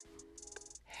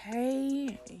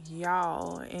Hey,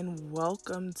 y'all, and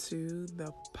welcome to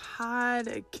the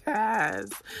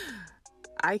podcast.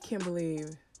 I can't believe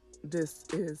this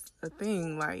is a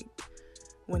thing. Like,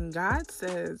 when God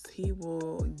says He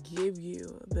will give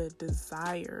you the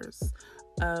desires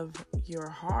of your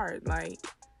heart, like,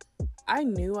 I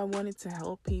knew I wanted to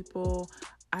help people,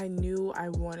 I knew I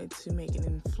wanted to make an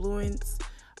influence,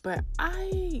 but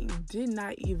I did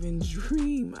not even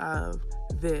dream of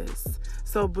this.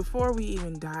 So before we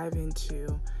even dive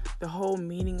into the whole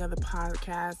meaning of the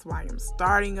podcast, why I'm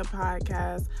starting a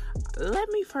podcast, let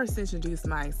me first introduce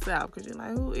myself, because you're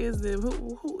like, who is it?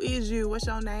 Who is you? What's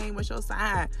your name? What's your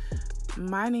sign?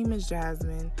 My name is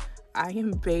Jasmine. I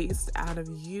am based out of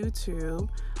YouTube.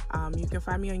 You can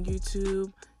find me on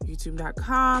YouTube,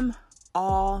 youtube.com,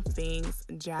 all things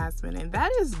Jasmine. And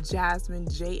that is Jasmine,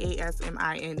 Jasmine.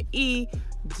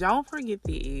 Don't forget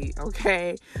the E,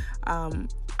 okay?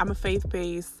 I'm a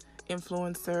faith-based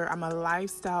influencer. I'm a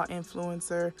lifestyle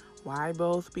influencer. Why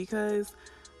both? Because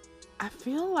I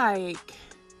feel like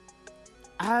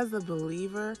as a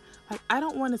believer, like, I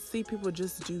don't want to see people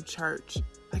just do church.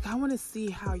 Like, I want to see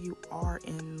how you are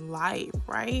in life,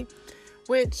 right?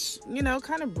 Which,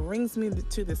 kind of brings me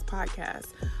to this podcast.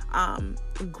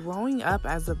 Growing up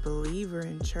as a believer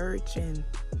in church and,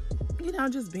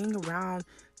 just being around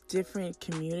different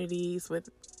communities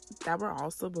that were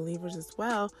also believers as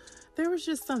well, there was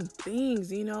just some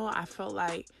things, I felt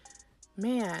like,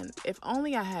 man, if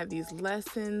only I had these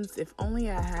lessons, if only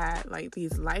I had like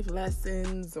these life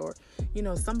lessons, or,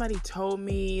 somebody told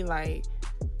me like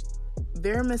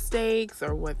their mistakes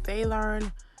or what they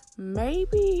learned,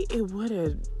 maybe it would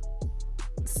have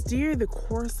steered the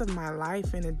course of my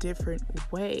life in a different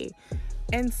way.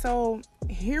 And so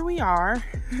here we are.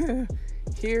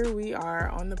 Here we are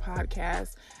on the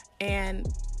podcast. And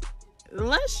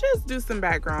let's just do some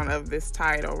background of this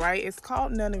title, right? It's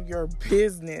called None of Your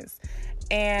Business.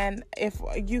 And if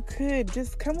you could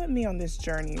just come with me on this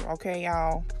journey, okay,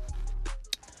 y'all?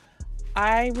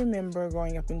 I remember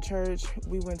growing up in church,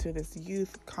 we went to this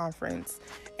youth conference,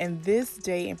 and this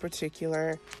day in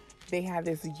particular, they had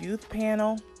this youth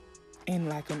panel and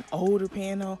like an older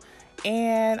panel,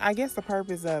 and I guess the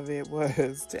purpose of it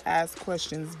was to ask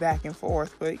questions back and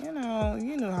forth, but you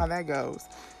know how that goes.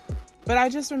 But I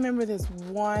just remember this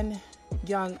one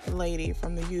young lady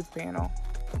from the youth panel.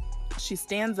 She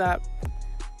stands up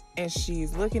and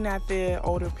she's looking at the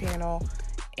older panel,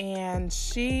 and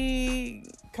she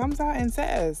comes out and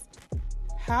says,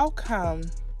 how come,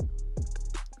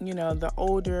 the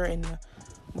older and the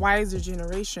wiser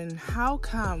generation, how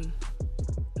come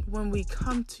when we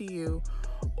come to you,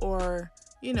 or,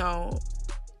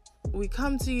 we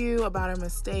come to you about our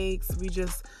mistakes, we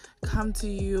just come to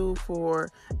you for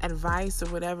advice or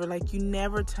whatever, like, you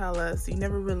never tell us, you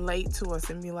never relate to us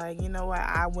and be like, you know what,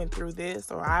 I went through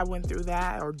this, or I went through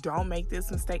that, or don't make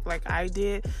this mistake like I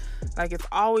did. Like, it's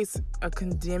always a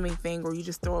condemning thing, or you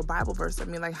just throw a Bible verse at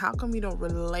me, like, how come you don't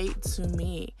relate to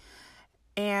me?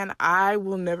 And I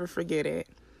will never forget it.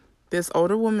 This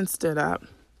older woman stood up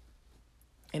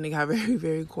and it got very,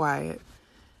 very quiet,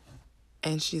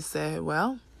 and she said,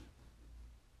 well,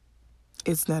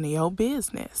 it's none of your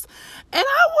business. And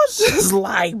I was just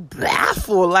like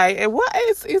baffled. Like, what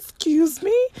is, excuse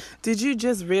me? Did you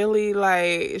just really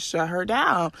like shut her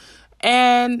down?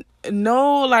 And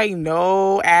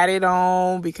no added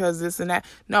on because this and that.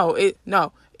 No,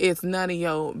 it's none of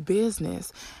your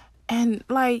business. And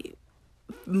like,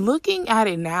 looking at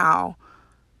it now,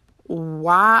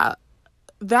 why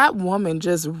that woman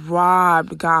just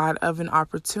robbed God of an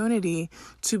opportunity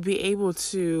to be able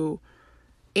to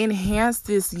enhance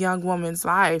this young woman's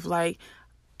life. Like,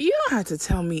 you don't have to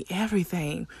tell me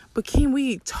everything, but can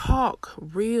we talk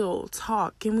real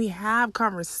talk? Can we have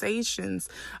conversations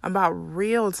about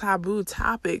real taboo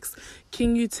topics?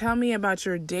 Can you tell me about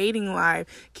your dating life?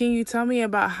 Can you tell me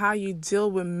about how you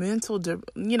deal with mental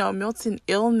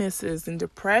illnesses and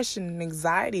depression and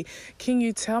anxiety? Can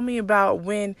you tell me about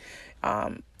when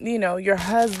your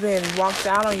husband walked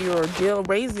out on you or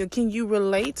raised you? Can you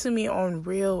relate to me on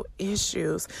real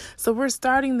issues? So we're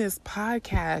starting this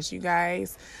podcast, you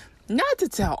guys, not to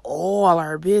tell all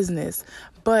our business,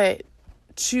 but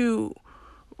to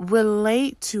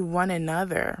relate to one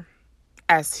another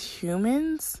as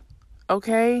humans,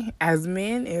 okay? As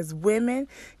men, as women,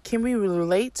 can we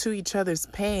relate to each other's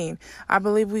pain? I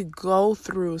believe we go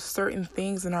through certain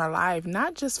things in our life,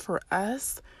 not just for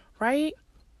us, right?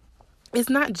 It's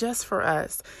not just for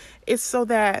us. It's so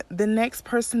that the next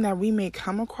person that we may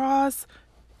come across,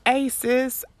 hey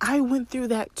sis, I went through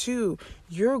that too.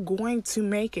 You're going to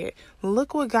make it.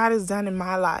 Look what God has done in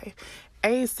my life.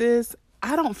 Hey sis,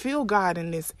 I don't feel God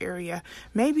in this area.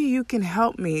 Maybe you can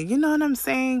help me. You know what I'm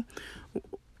saying?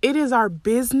 It is our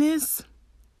business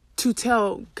to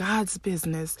tell God's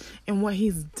business and what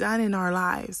he's done in our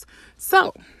lives.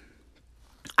 So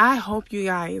I hope you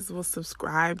guys will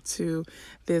subscribe to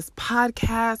this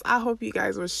podcast. I hope you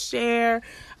guys will share.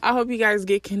 I hope you guys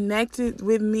get connected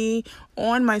with me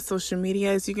on my social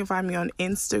medias. You can find me on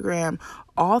Instagram,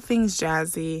 All Things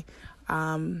Jazzy.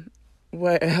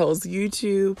 What else?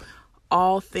 YouTube,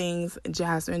 All Things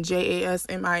Jasmine,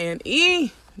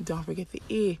 Jasmine. Don't forget the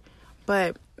E.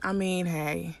 But I mean,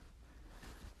 hey,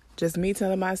 just me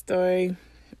telling my story.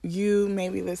 You may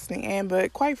be listening in,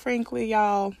 but quite frankly,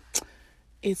 y'all,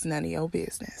 it's none of your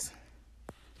business.